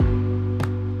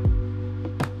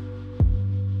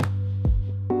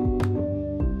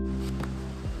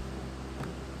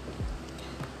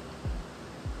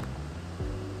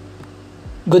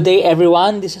Good day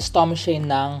everyone, this is Thomas Shane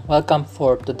Nang. Welcome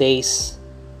for today's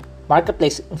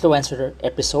Marketplace Influencer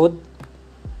episode.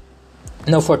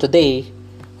 Now for today,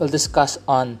 we'll discuss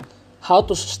on how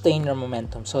to sustain your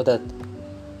momentum. So the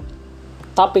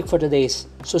topic for today is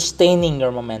sustaining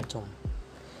your momentum.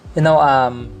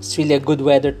 It's really a good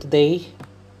weather today.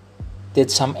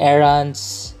 Did some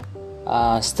errands,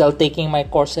 still taking my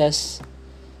courses.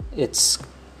 It's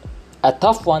a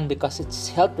tough one because it's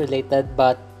health related,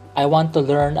 but I want to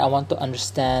learn, I want to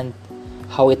understand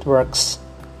how it works.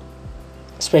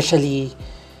 Especially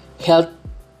health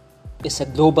is a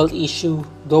global issue.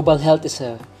 Global health is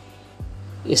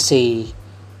a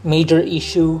major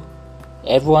issue.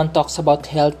 Everyone talks about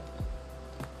health.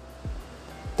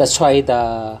 That's why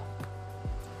the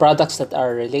products that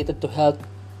are related to health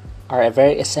are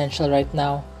very essential right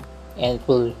now, and it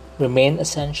will remain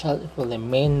essential, it will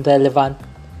remain relevant.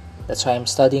 That's why I'm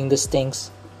studying these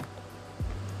things.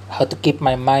 How to keep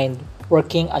my mind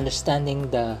working,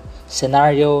 understanding the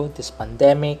scenario, this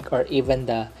pandemic, or even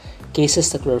the cases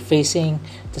that we're facing,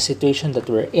 the situation that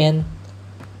we're in.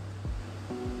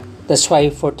 That's why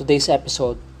for today's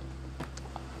episode,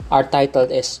 our title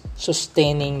is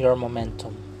Sustaining Your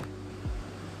Momentum.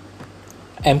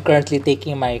 I'm currently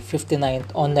taking my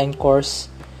 59th online course.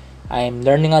 I'm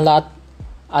learning a lot.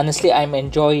 Honestly, I'm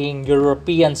enjoying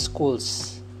European schools.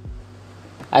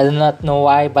 I do not know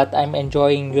why, but I'm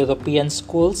enjoying European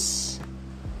schools.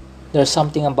 There's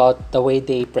something about the way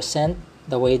they present,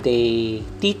 the way they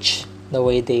teach, the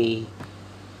way they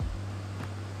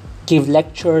give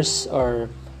lectures or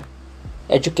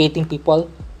educating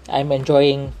people. I'm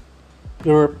enjoying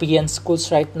European schools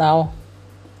right now,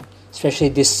 especially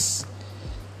this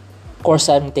course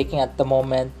I'm taking at the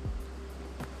moment.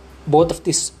 Both of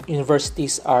these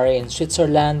universities are in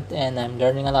Switzerland, and I'm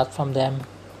learning a lot from them.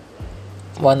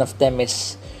 One of them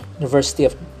is University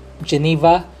of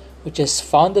Geneva, which is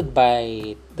founded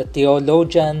by the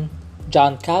theologian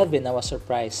John Calvin. I was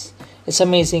surprised. It's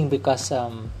amazing because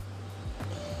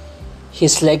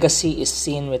his legacy is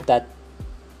seen with that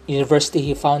university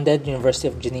he founded, University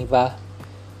of Geneva.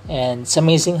 And it's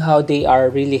amazing how they are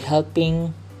really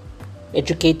helping,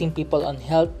 educating people on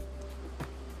health.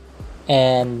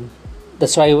 And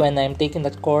that's why when I'm taking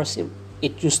that course,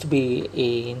 it used to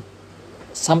be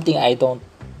something I don't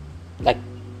like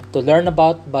to learn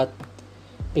about, but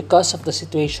because of the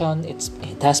situation, it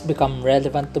has become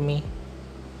relevant to me.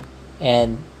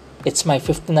 And it's my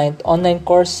 59th online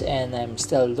course, and I'm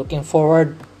still looking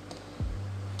forward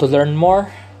to learn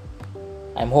more.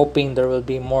 I'm hoping there will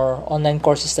be more online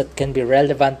courses that can be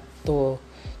relevant to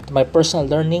my personal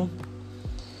learning.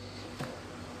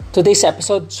 Today's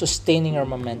episode, Sustaining Your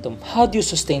Momentum. How do you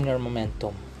sustain your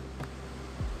momentum?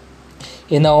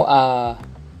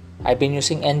 I've been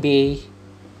using NBA,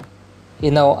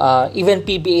 even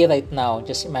PBA right now.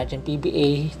 Just imagine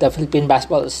PBA, the Philippine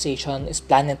Basketball Association, is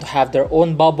planning to have their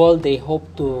own bubble. They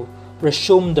hope to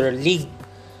resume their league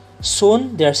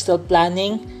soon. They're still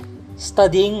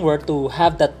studying where to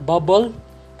have that bubble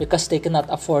because they cannot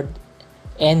afford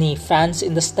any fans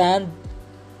in the stand.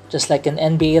 Just like in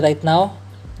NBA right now,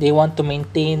 they want to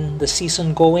maintain the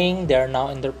season going. They are now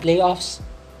in their playoffs.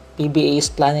 PBA is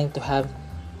planning to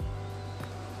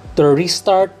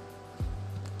restart,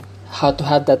 how to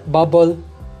have that bubble.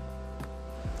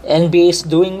 NBA is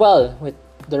doing well with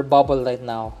their bubble right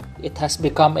now. It has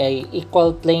become a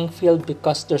equal playing field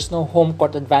because there's no home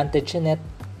court advantage in it.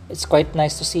 It's quite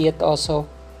nice to see it also.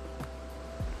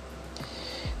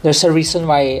 There's a reason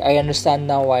why I understand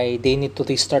now why they need to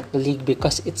restart the league,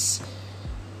 because it's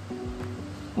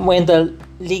when the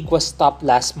league was stopped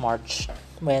last March,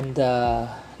 when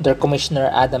their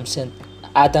commissioner Adam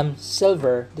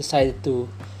Silver decided to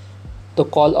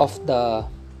call off the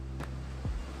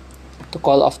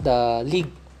league,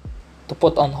 to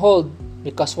put on hold,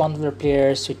 because one of the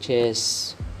players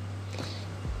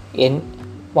in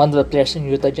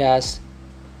Utah Jazz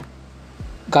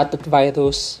got that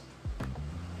virus.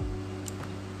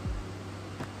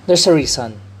 There's a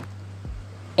reason.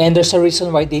 And there's a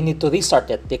reason why they need to restart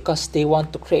it, because they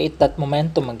want to create that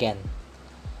momentum again.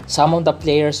 Some of the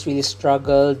players really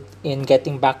struggled in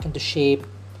getting back into shape.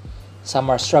 Some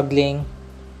are struggling.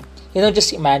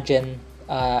 Just imagine,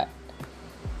 I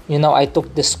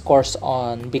took this course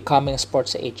on becoming a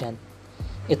sports agent.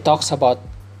 It talks about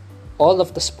all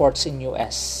of the sports in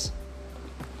US.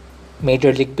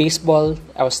 Major League Baseball,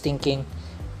 I was thinking,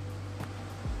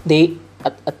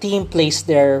 a team plays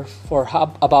there for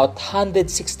about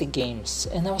 160 games.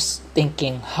 And I was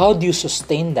thinking, how do you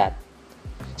sustain that?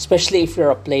 Especially if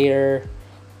you're a player,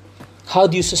 how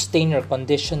do you sustain your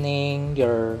conditioning,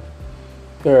 your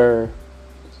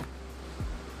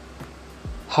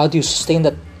How do you sustain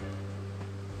that?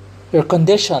 Your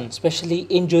condition, especially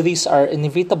injuries, are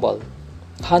inevitable.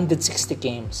 160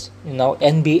 games.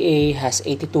 NBA has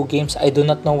 82 games. I do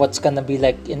not know what's gonna be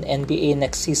like in NBA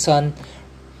next season.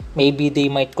 Maybe they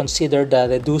might consider the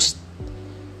reduced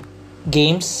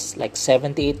games, like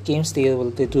 78 games. They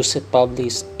will reduce it probably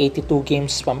 82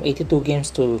 games, from 82 games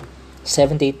to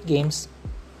 78 games.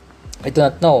 I do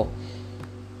not know,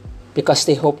 because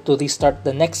they hope to restart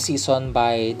the next season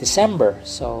by December.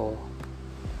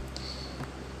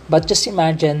 But just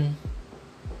imagine,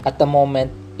 at the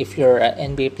moment, if you're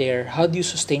an NBA player, how do you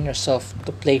sustain yourself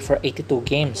to play for 82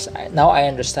 games? Now I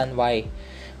understand why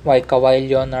Kawhi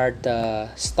Leonard, the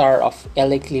star of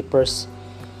LA Clippers,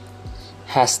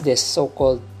 has this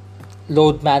so-called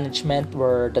load management,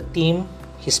 where the team,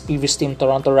 his previous team,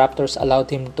 Toronto Raptors, allowed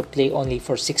him to play only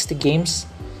for 60 games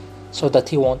so that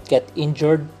he won't get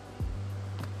injured.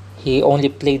 He only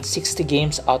played 60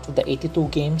 games out of the 82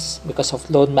 games because of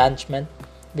load management,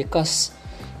 because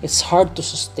it's hard to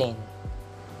sustain.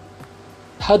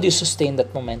 How do you sustain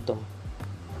that momentum?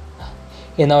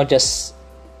 Just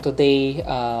today,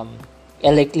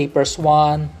 LA Clippers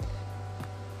won.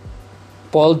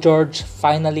 Paul George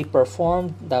finally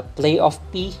performed the playoff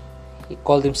P. He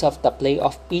called himself the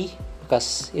playoff P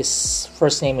because his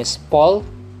first name is Paul.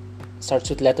 Starts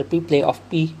with letter P, playoff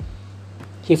P.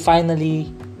 He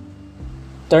finally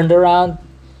turned around.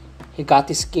 He got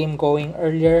his game going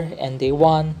earlier and they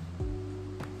won.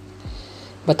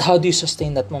 But how do you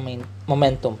sustain that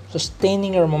momentum?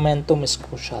 Sustaining your momentum is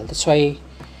crucial. That's why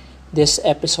this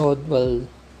episode will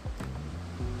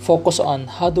focus on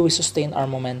how do we sustain our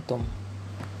momentum.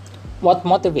 What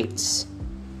motivates?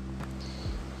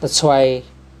 That's why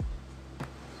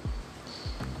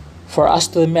for us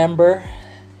to remember,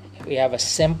 we have a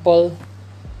simple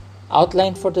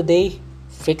outline for today: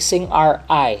 fixing our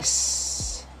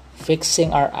eyes.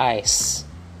 Fixing our eyes.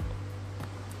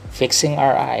 Fixing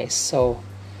our eyes. So,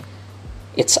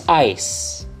 it's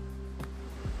eyes.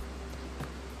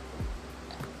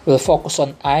 We'll focus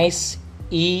on eyes,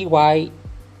 EYES,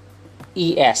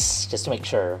 just to make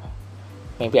sure.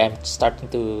 Maybe I'm starting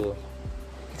to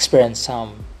experience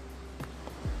some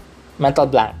mental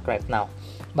blank right now.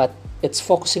 But it's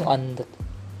focusing on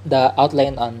the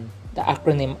outline on the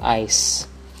acronym EYES.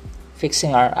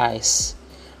 Fixing our eyes.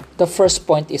 The first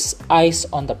point is eyes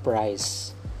on the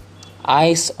prize.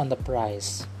 Eyes on the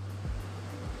prize.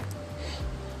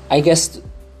 I guess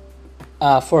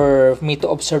for me to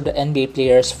observe the NBA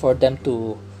players, for them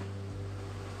to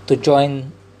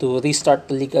join, to restart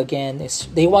the league again, is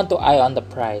they want to eye on the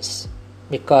prize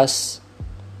because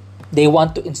they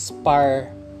want to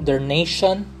inspire their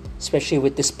nation, especially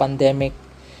with this pandemic.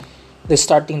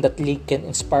 Restarting that league can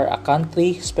inspire a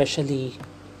country, especially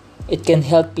it can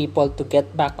help people to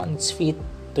get back on its feet,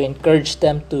 to encourage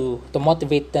them, to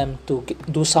motivate them to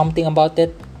do something about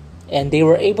it. And they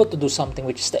were able to do something,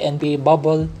 which is the NBA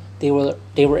bubble. They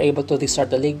were able to restart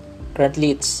the league.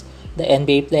 Currently, it's the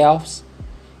NBA playoffs.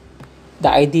 The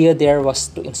idea there was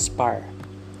to inspire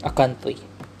a country.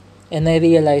 And I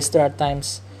realized there are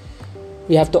times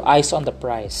we have to eyes on the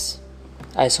prize.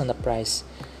 Eyes on the prize.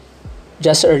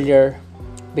 Just earlier,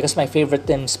 because my favorite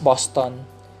team is Boston,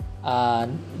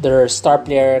 their star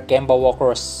player Kemba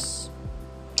Walker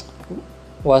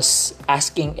was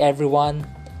asking everyone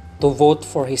to vote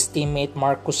for his teammate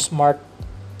Marcus Smart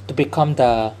to become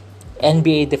the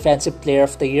NBA Defensive Player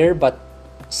of the Year, but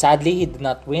sadly he did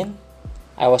not win.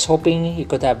 I was hoping he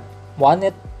could have won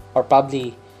it, or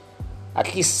probably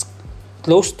at least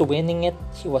close to winning it.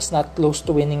 He was not close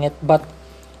to winning it, but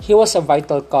he was a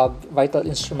vital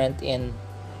instrument in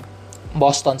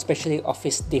Boston, especially of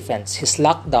his defense, his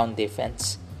lockdown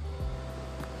defense.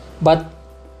 But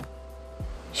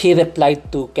he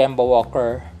replied to Kemba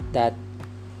Walker that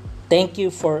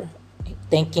thanking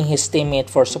his teammate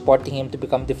for supporting him to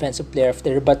become Defensive Player of the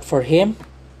Year, but for him,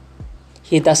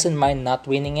 he doesn't mind not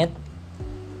winning it.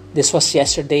 This was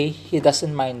yesterday. He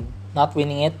doesn't mind not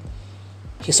winning it.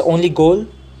 His only goal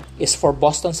is for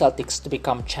Boston Celtics to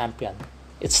become champion.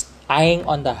 It's eyeing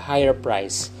on the higher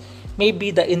prize.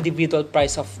 Maybe the individual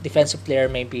prize of Defensive Player,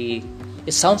 maybe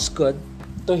it sounds good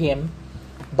to him,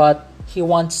 but he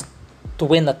wants to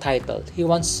win a title. He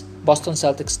wants Boston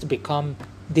Celtics to become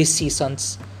this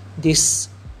season's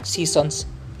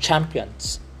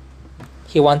champions.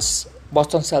 He wants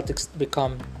Boston Celtics to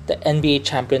become the NBA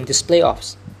champion this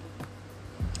playoffs.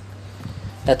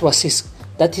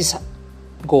 That's his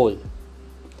goal.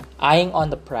 Eyeing on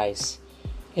the prize.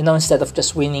 Instead of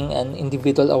just winning an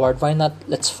individual award, why not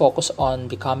let's focus on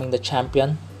becoming the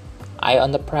champion? Eye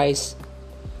on the prize.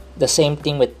 The same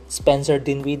thing with Spencer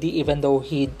Dinwiddie, even though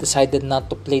he decided not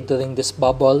to play during this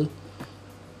bubble.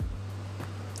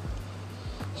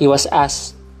 He was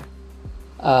asked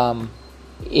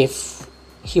if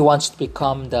he wants to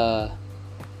become the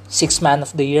sixth man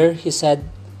of the year. He said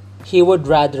he would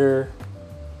rather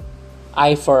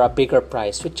eye for a bigger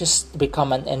prize, which is to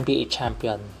become an NBA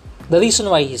champion. The reason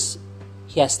why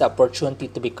he has the opportunity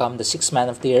to become the sixth man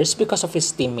of the year is because of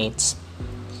his teammates,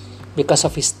 because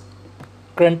of his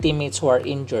current teammates who are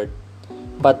injured.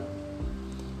 But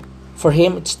for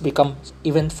him, it's to become,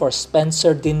 even for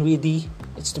Spencer Dinwiddie,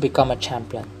 it's to become a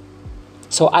champion.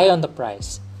 So eye on the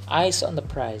prize. Eyes on the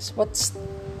prize. What's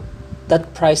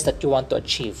that prize that you want to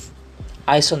achieve?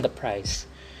 Eyes on the prize.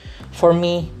 For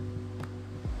me,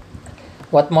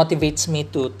 what motivates me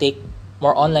to take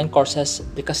more online courses,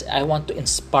 because I want to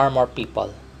inspire more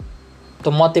people,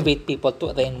 to motivate people to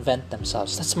reinvent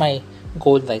themselves. That's my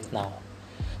goal right now.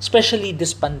 Especially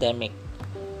this pandemic,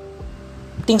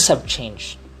 things have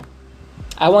changed.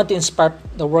 I want to inspire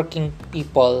the working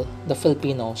people, the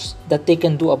Filipinos, that they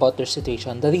can do about their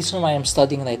situation. The reason why I'm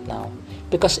studying right now,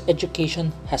 because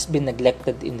education has been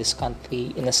neglected in this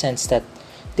country, in a sense that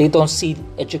they don't see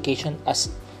education as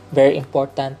very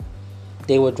important.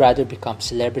 They would rather become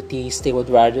celebrities. They would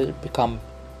rather become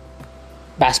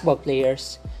basketball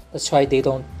players. That's why they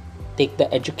don't take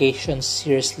the education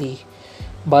seriously.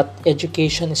 But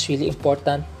education is really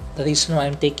important. The reason why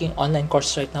I'm taking online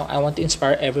courses right now, I want to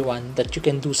inspire everyone that you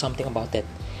can do something about it.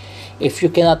 If you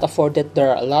cannot afford it, there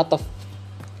are a lot of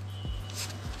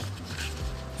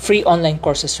free online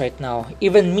courses right now.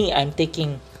 Even me, I'm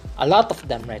taking a lot of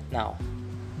them right now.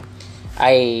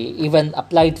 I even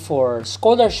applied for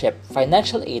scholarship,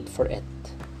 financial aid for it,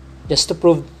 just to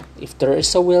prove if there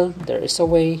is a will, there is a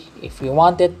way. If you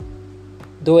want it,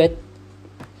 do it.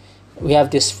 We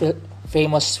have this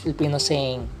famous Filipino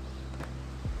saying,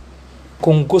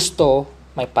 kung gusto,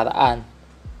 may paraan.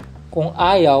 Kung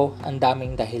ayaw, ang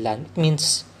daming dahilan. It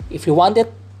means, if you want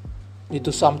it, you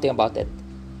do something about it.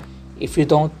 If you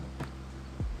don't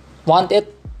want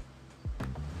it,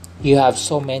 you have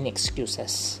so many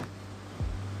excuses.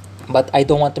 But I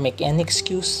don't want to make any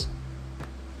excuse,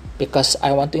 because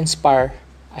I want to inspire.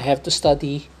 I have to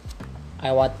study.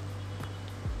 I want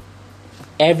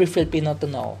every Filipino to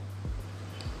know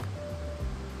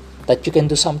that you can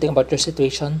do something about your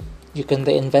situation. You can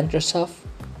reinvent yourself,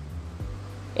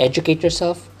 educate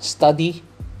yourself, study.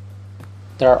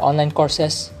 There are online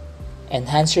courses,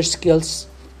 enhance your skills,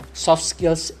 soft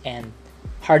skills and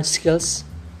hard skills.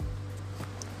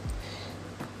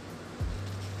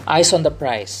 Eyes on the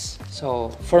prize. So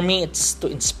for me, it's to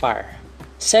inspire.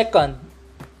 Second,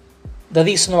 the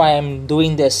reason why I'm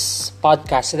doing this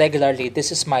podcast regularly,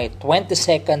 this is my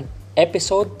 22nd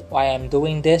episode, why I'm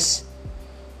doing this,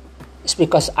 is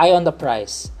because eyes on the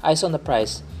prize.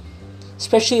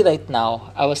 Especially right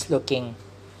now, I was looking,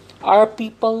 are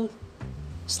people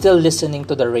still listening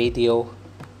to the radio?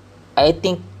 I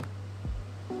think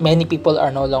many people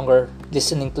are no longer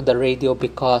listening to the radio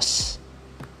because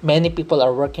many people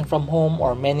are working from home,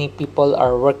 or many people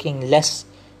are working less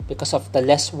because of the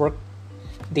less work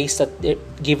days that they're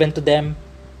given to them.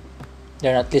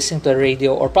 They're not listening to the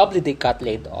radio, or probably they got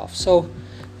laid off. So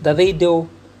the radio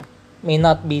may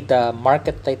not be the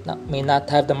market right now, may not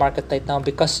have the market right now,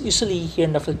 because usually here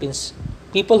in the Philippines,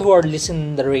 people who are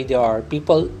listening to the radio are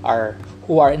people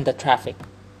who are in the traffic.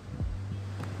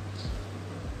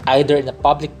 Either in the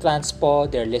public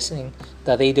transport, they're listening,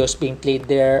 the radio's being played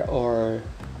there, or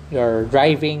you're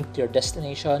driving to your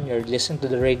destination, you're listening to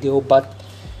the radio. But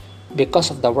because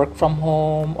of the work from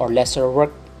home or lesser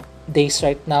work days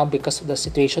right now, because of the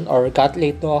situation, or got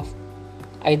laid off,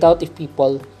 I doubt if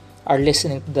people are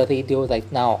listening to the radio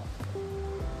right now.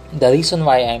 The reason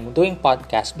why I'm doing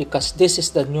podcast, because this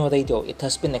is the new radio. It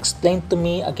has been explained to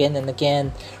me again and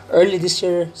again. Early this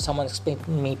year, someone explained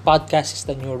to me podcast is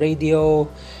the new radio.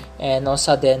 And all of a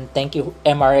sudden, thank you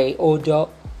MRA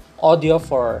Audio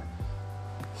for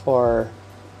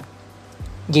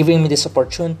giving me this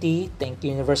opportunity. Thank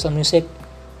you Universal Music,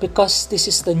 because this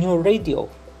is the new radio.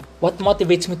 What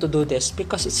motivates me to do this?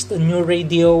 Because it's the new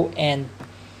radio, and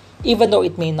even though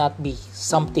it may not be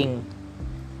something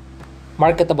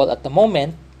marketable at the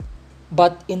moment,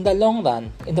 but in the long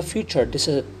run, in the future, this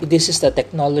is the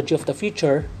technology of the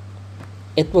future.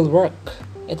 It will work.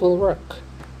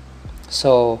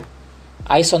 So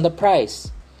eyes on the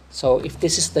prize. So if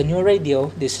this is the new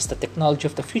radio, this is the technology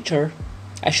of the future,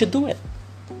 I should do it.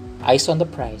 Eyes on the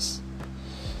prize.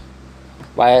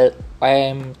 While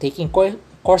I'm taking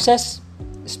courses,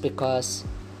 is because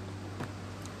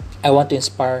I want to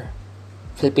inspire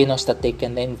Filipinos that they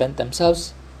can invent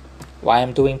themselves. Why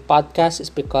I'm doing podcasts is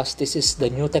because this is the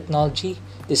new technology.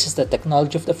 This is the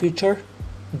technology of the future.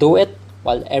 Do it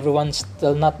while everyone's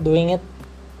still not doing it.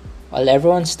 While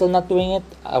everyone's still not doing it,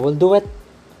 I will do it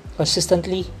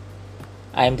consistently.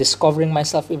 I'm discovering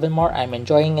myself even more. I'm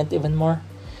enjoying it even more.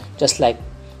 Just like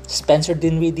Spencer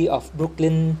Dinwiddie of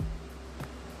Brooklyn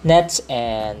Nets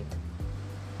and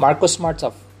Marcus Smart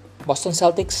of Boston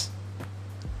Celtics.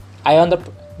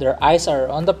 Their eyes are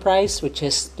on the prize, which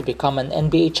is to become an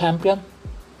NBA champion.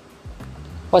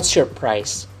 What's your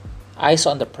prize? Eyes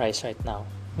on the prize right now.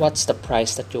 What's the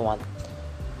prize that you want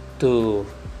to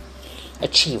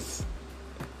achieve?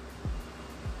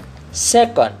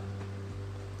 Second,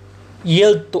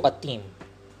 yield to a team.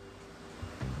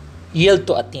 Yield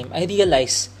to a team. I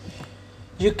realize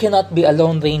you cannot be a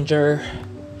lone ranger.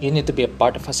 You need to be a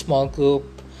part of a small group.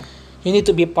 You need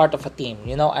to be part of a team.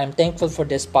 I'm thankful for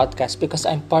this podcast because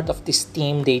I'm part of this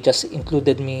team. They just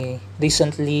included me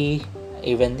recently,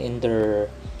 even in their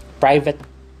private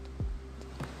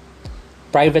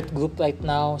group right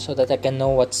now, so that I can know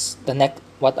what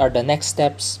are the next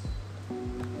steps.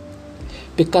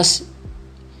 Because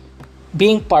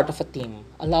being part of a team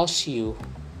allows you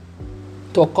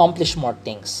to accomplish more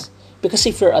things. Because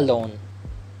if you're alone,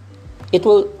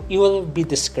 you will be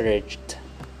discouraged,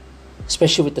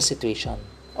 especially with the situation,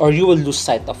 or you will lose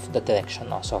sight of the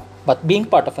direction also. But being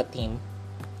part of a team,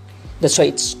 that's why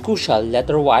it's crucial.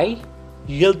 Letter Y,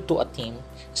 yield to a team.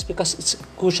 It's because it's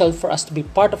crucial for us to be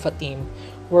part of a team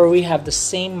where we have the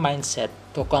same mindset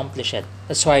to accomplish it.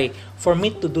 That's why for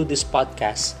me to do this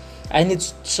podcast, I need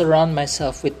to surround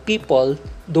myself with people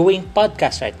doing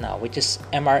podcasts right now, which is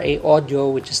MRA Audio,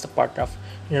 which is the partner of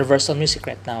Universal Music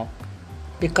right now.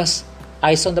 Because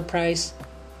eyes on the prize,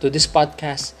 to this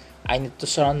podcast, I need to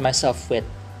surround myself with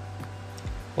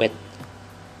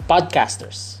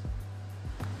podcasters.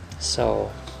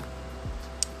 So,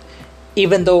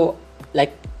 even though,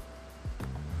 like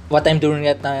what I'm doing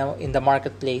right now in the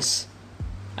marketplace,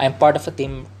 I'm part of a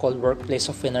team called Workplace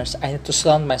of Winners. I need to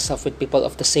surround myself with people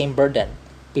of the same burden,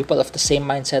 people of the same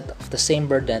mindset, of the same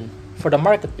burden for the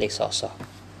marketplace also.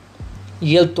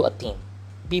 Yield to a team.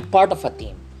 Be part of a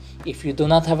team. If you do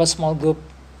not have a small group,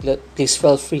 please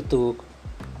feel free to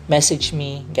message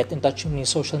me, get in touch with me on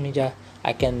social media.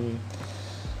 I'm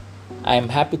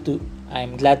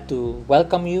glad to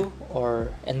welcome you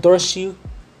or endorse you.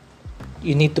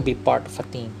 You need to be part of a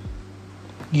team.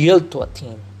 Yield to a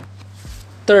team.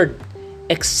 Third,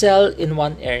 excel in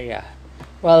one area.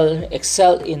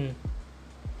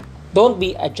 Don't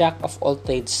be a jack of all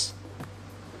trades,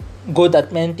 good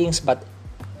at many things but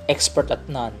expert at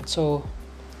none. So,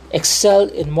 excel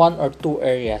in one or two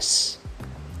areas.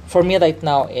 For me right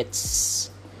now, I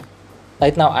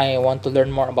want to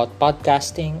learn more about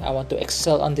podcasting. I want to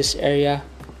excel on this area.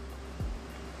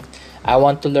 I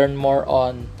want to learn more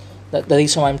on the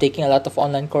reason why I'm taking a lot of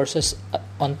online courses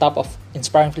on top of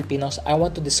Inspiring Filipinos. I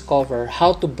want to discover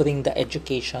how to bring the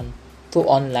education to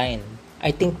online.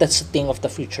 I think that's the thing of the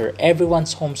future.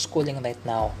 Everyone's homeschooling right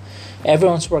now.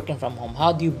 Everyone's working from home.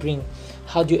 How do you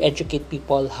educate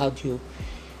people? How do you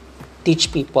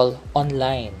teach people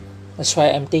online? That's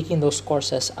why I'm taking those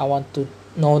courses. I want to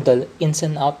know the ins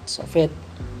and outs of it.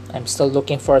 I'm still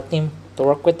looking for a team to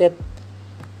work with it,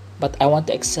 but I want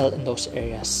to excel in those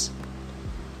areas.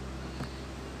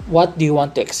 What do you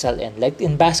want to excel in? Like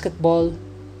in basketball,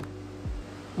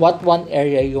 what one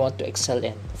area you want to excel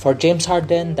in? For James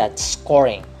Harden, that's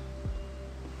scoring.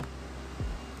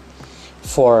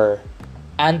 For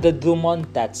Andre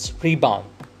Drummond, that's rebound.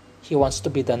 He wants to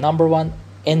be the number one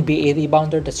NBA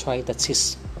rebounder. That's why that's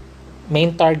his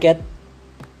main target.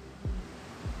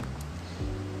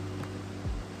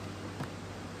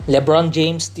 LeBron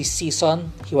James this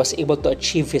season, he was able to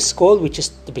achieve his goal, which is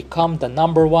to become the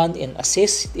number one in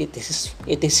assists. It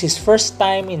is his first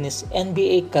time in his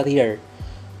NBA career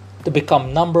to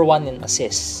become number one in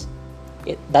assists.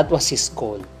 That was his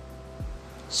goal.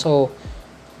 So,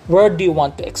 where do you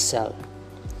want to excel?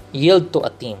 Yield to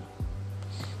a team.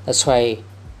 That's why,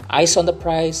 eyes on the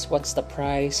prize. What's the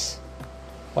prize?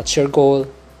 What's your goal?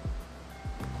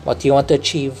 What do you want to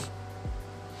achieve?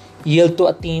 Yield to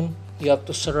a team. You have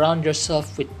to surround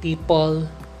yourself with people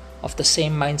of the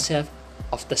same mindset,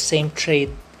 of the same trade,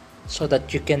 so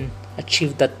that you can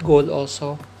achieve that goal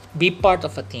also. Be part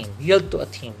of a team. Yield to a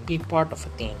team. Be part of a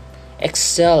team.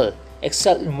 Excel.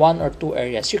 Excel in one or two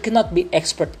areas. You cannot be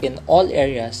expert in all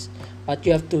areas, but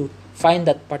you have to find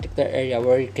that particular area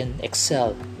where you can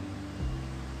excel.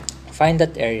 Find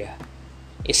that area.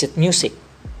 Is it music?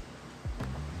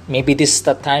 Maybe this is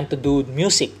the time to do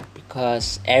music,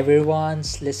 because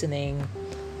everyone's listening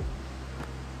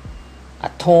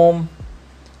at home.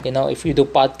 If you do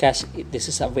podcast, this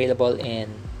is available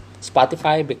in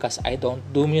Spotify because I don't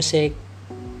do music.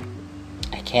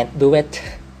 I can't do it.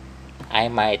 I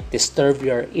might disturb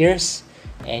your ears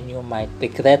and you might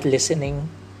regret listening.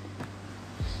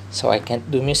 So I can't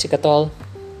do music at all.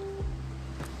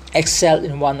 Excel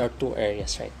in one or two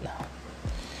areas right now.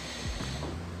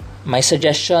 My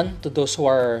suggestion to those who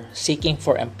are seeking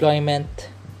for employment,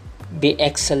 be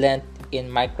excellent in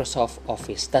Microsoft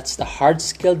Office. That's the hard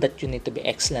skill that you need to be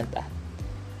excellent at.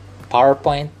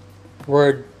 PowerPoint,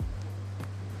 Word,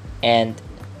 and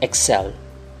Excel.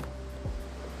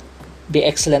 Be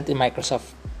excellent in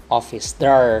Microsoft Office.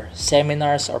 There are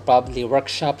seminars or probably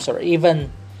workshops or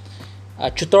even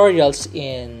tutorials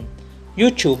in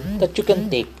YouTube that you can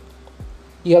take.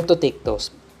 You have to take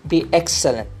those. Be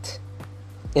excellent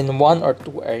in one or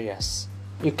two areas.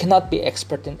 You cannot be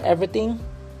expert in everything,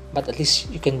 but at least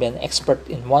you can be an expert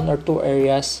in one or two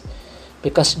areas,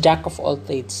 because jack of all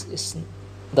trades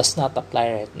does not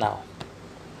apply right now.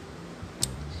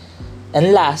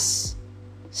 And last,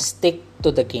 stick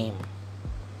to the game.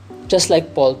 Just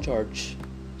like Paul George,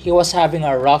 he was having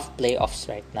a rough playoffs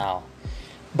right now,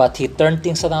 but he turned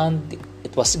things around.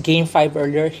 It was game 5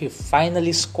 earlier. He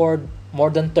finally scored more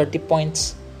than 30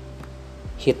 points.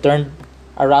 He turned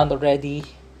around already.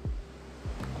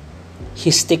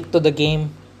 He stick to the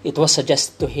game. It was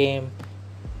suggested to him,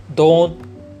 don't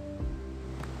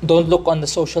look on the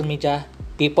social media.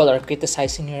 People are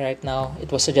criticizing you right now.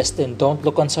 It was suggested, don't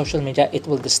look on social media. It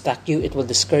will distract you. It will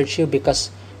discourage you because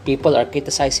people are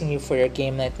criticizing you for your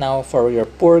game right now, for your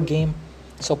poor game.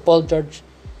 So Paul George,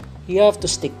 you have to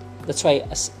stick. That's why,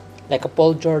 like a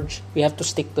Paul George, you have to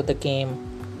stick to the game.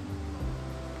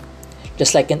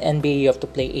 Just like in NBA, you have to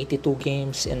play 82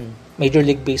 games. In Major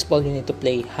League Baseball, you need to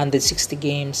play 160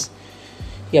 games.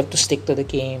 You have to stick to the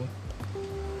game.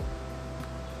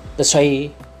 That's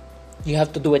why you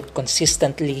have to do it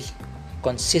consistently.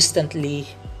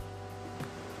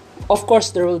 Of course,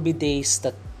 there will be days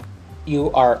that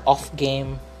you are off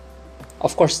game.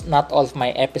 Of course, not all of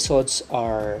my episodes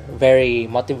are very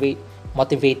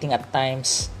motivating at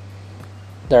times.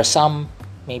 There are some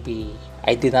maybe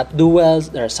I did not do well.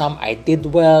 There are some I did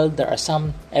well. There are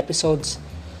some episodes,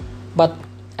 but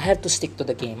I have to stick to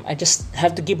the game. I just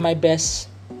have to give my best.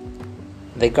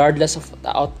 Regardless of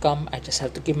the outcome, I just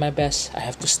have to give my best. I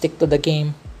have to stick to the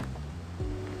game.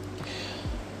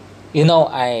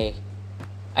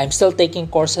 I'm still taking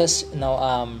courses.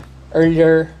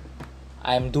 Earlier,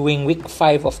 I'm doing week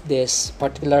 5 of this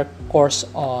particular course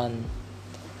on.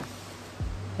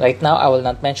 Right now, I will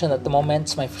not mention at the moment.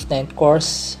 It's my 15th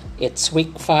course. It's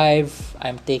week 5.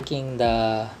 I'm taking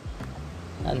the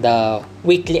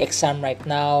weekly exam right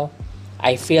now.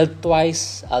 I failed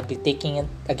twice. I'll be taking it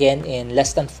again in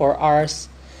less than 4 hours.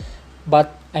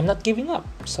 But I'm not giving up.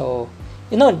 So,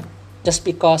 just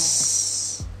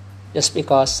because that's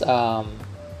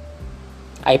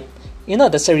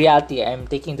a reality. I'm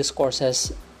taking these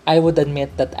courses. I would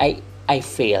admit that I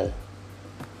fail.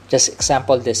 Just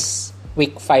example, this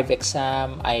week 5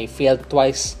 exam, I failed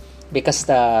twice because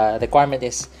the requirement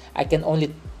is I can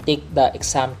only take the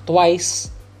exam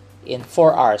twice in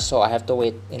 4 hours. So I have to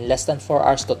wait in less than 4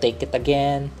 hours to take it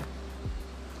again.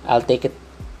 I'll take it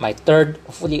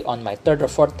hopefully on my third or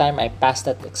fourth time I pass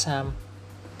that exam.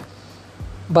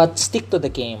 But stick to the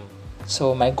game.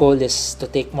 So my goal is to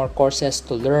take more courses,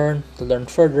 to learn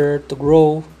further, to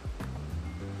grow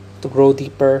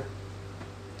deeper,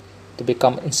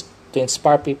 to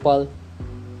inspire people.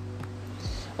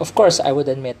 Of course, I would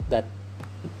admit that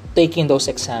taking those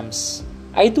exams,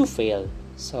 I do fail.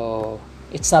 So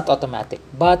it's not automatic,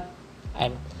 but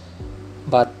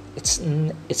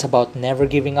it's about never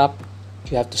giving up.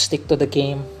 You have to stick to the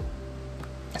game.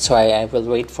 So I will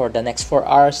wait for the next 4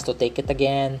 hours to take it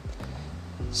again.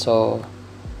 So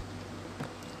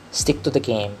stick to the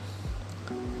game.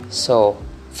 So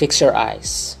fix your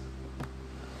eyes.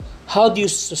 How do you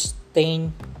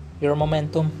sustain your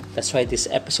momentum? That's why this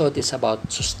episode is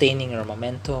about sustaining your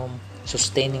momentum.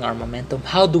 Sustaining our momentum.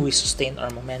 How do we sustain our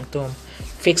momentum?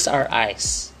 Fix our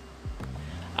eyes.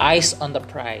 Eyes on the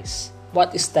prize.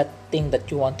 What is that thing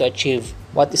that you want to achieve?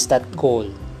 What is that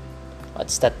goal?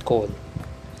 What's that goal?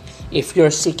 If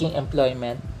you're seeking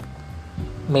employment,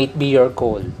 may it be your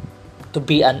goal to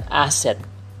be an asset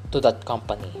to that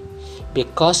company.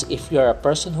 Because if you're a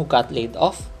person who got laid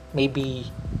off, maybe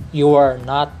you were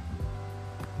not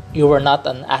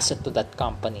an asset to that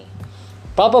company.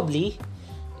 Probably,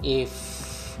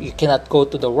 if you cannot go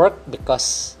to the work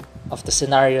because of the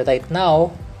scenario right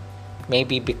now,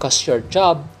 maybe because your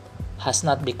job has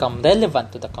not become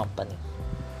relevant to the company.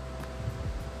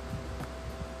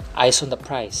 Eyes on the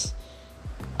prize.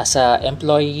 As an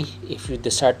employee, if you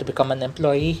decide to become an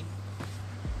employee,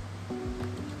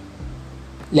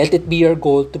 let it be your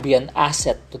goal to be an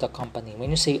asset to the company.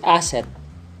 When you say asset,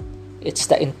 it's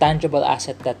the intangible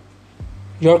asset that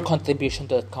your contribution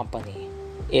to the company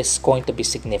is going to be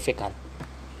significant.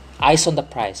 Eyes on the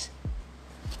prize.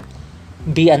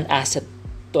 Be an asset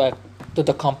to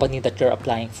the company that you're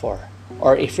applying for.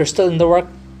 Or if you're still in the work,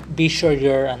 be sure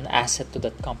you're an asset to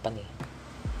that company.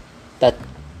 That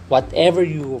whatever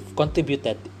you've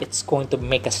contributed, it's going to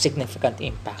make a significant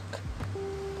impact.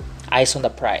 Eyes on the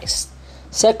prize.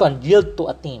 Second, yield to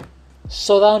a team.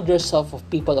 Surround yourself with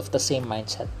people of the same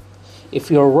mindset.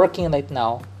 If you're working right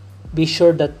now, be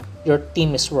sure that your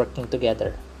team is working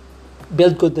together.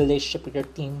 Build good relationship with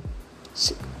your team.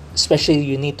 Especially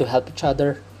you need to help each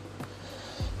other.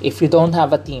 If you don't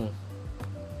have a team,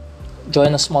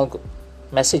 join a small group.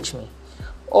 Message me.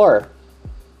 Or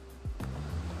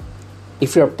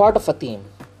if you're part of a team,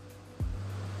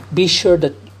 be sure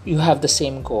that you have the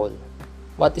same goal.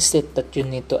 What is it that you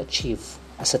need to achieve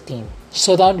as a team?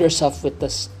 Surround yourself with the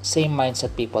same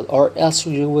mindset people, or else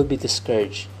you will be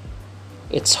discouraged.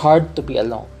 It's hard to be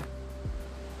alone.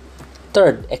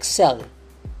 Third, excel.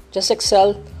 Just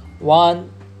excel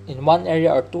in one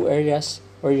area or two areas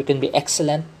where you can be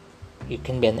excellent. You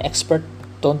can be an expert.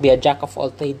 Don't be a jack of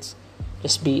all trades.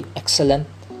 Just be excellent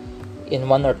in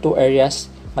one or two areas.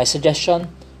 My suggestion,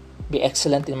 be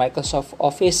excellent in Microsoft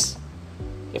Office.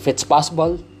 If it's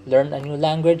possible, learn a new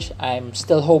language. I'm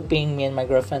still hoping me and my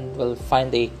girlfriend will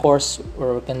find a course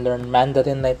where we can learn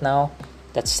Mandarin right now.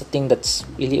 That's the thing that's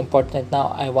really important right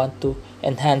now. I want to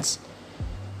enhance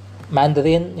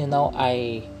Mandarin.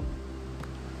 I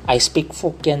speak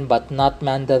Hokkien but not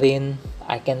Mandarin.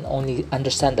 I can only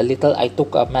understand a little. I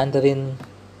took a Mandarin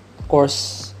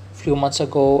course a few months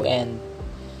ago and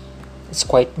it's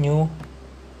quite new.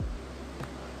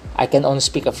 I can only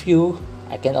speak a few.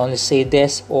 I can only say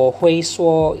this. 我会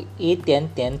说一点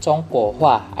点中国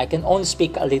话. I can only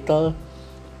speak a little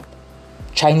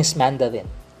Chinese Mandarin.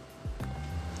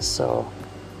 So,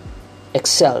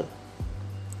 excel.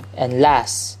 And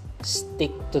last,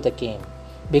 stick to the game.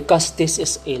 Because this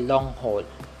is a long haul.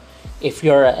 If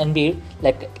you're an NBA,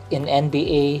 like in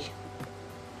NBA,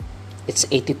 it's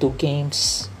 82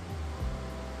 games.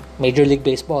 Major League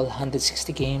Baseball,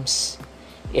 160 games.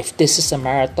 If this is a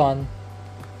marathon,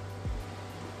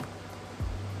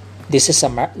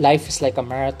 life is like a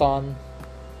marathon,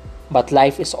 but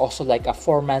life is also like a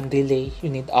 4-man relay. You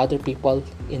need other people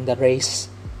in the race.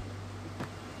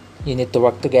 You need to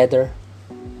work together.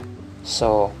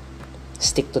 So,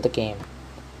 stick to the game.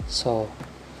 So,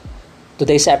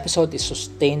 today's episode is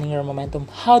sustaining your momentum.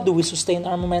 How do we sustain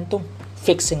our momentum?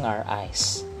 Fixing our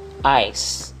eyes.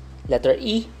 Eyes. Letter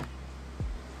E.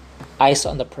 Eyes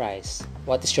on the prize.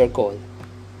 What is your goal?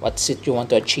 What is it you want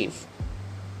to achieve?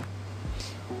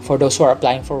 For those who are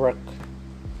applying for work,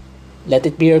 let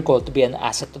it be your goal to be an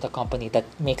asset to the company that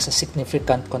makes a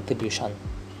significant contribution.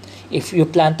 If you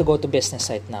plan to go to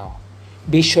business right now,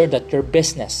 be sure that your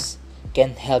business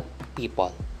can help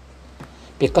people.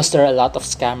 Because there are a lot of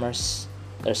scammers.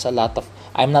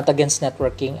 I'm not against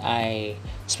networking.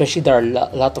 Especially there are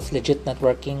a lot of legit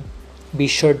networking. Be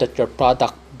sure that your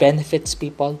product benefits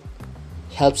people,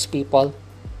 helps people.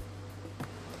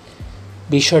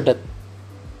 Be sure that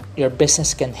your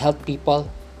business can help people.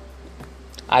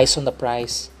 Eyes on the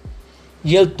prize.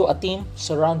 Yield to a team.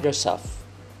 Surround yourself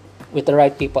with the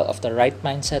right people of the right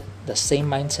mindset, the same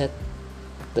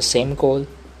goal.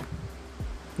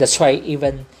 That's why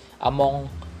even among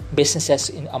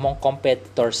businesses, among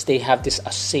competitors, they have this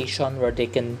association where they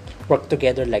can work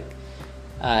together. Like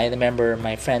I remember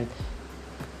my friend,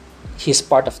 he's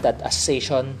part of that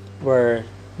association where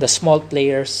the small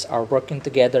players are working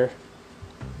together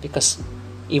because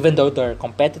even though they're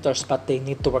competitors, but they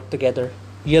need to work together.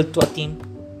 Yield to a team,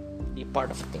 be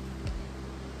part of a team.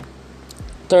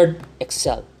 Third,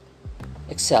 excel.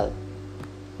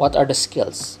 What are the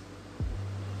skills?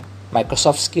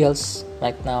 Microsoft skills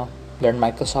right now. Learn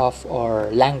Microsoft or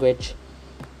language.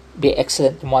 Be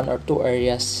excellent in one or two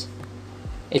areas.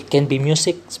 It can be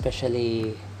music,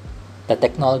 especially the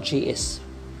technology is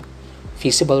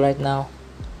feasible right now.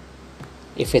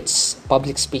 If it's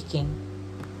public speaking,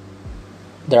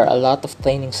 there are a lot of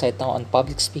trainings right now on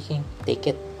public speaking. Take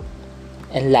it.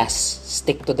 And last,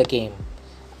 stick to the game.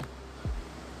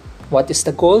 What is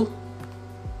the goal?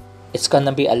 It's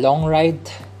gonna be a long ride.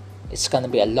 It's gonna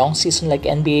be a long season like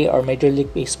NBA or Major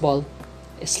League Baseball.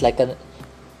 It's like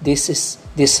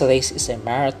this race is a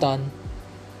marathon.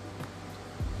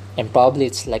 And probably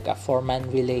it's like a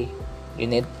 4-man relay. You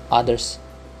need others.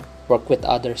 Work with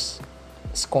others.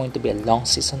 It's going to be a long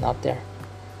season out there.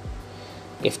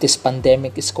 if this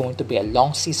pandemic is going to be a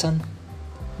long season,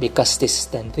 because this is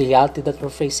the reality that we're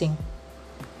facing.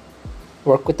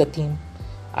 Work with the team,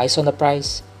 eyes on the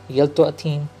prize, yield to a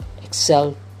team,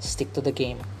 excel, stick to the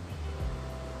game.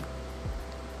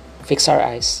 Fix our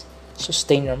eyes,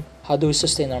 how do we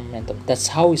sustain our momentum? That's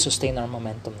how we sustain our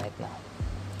momentum right now.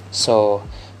 So,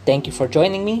 thank you for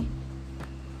joining me.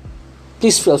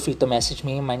 Please feel free to message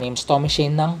me. My name is Tommy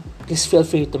Shane Nang. Please feel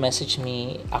free to message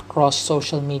me across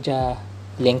social media,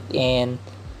 LinkedIn,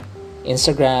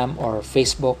 Instagram, or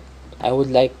Facebook. I would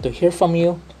like to hear from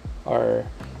you or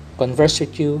converse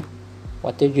with you.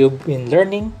 What have you been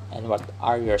learning and what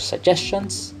are your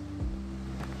suggestions?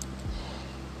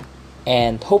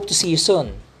 And hope to see you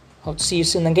soon. Hope to see you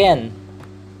soon again.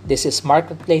 This is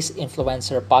Marketplace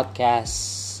Influencer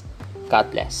Podcast.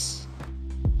 God bless.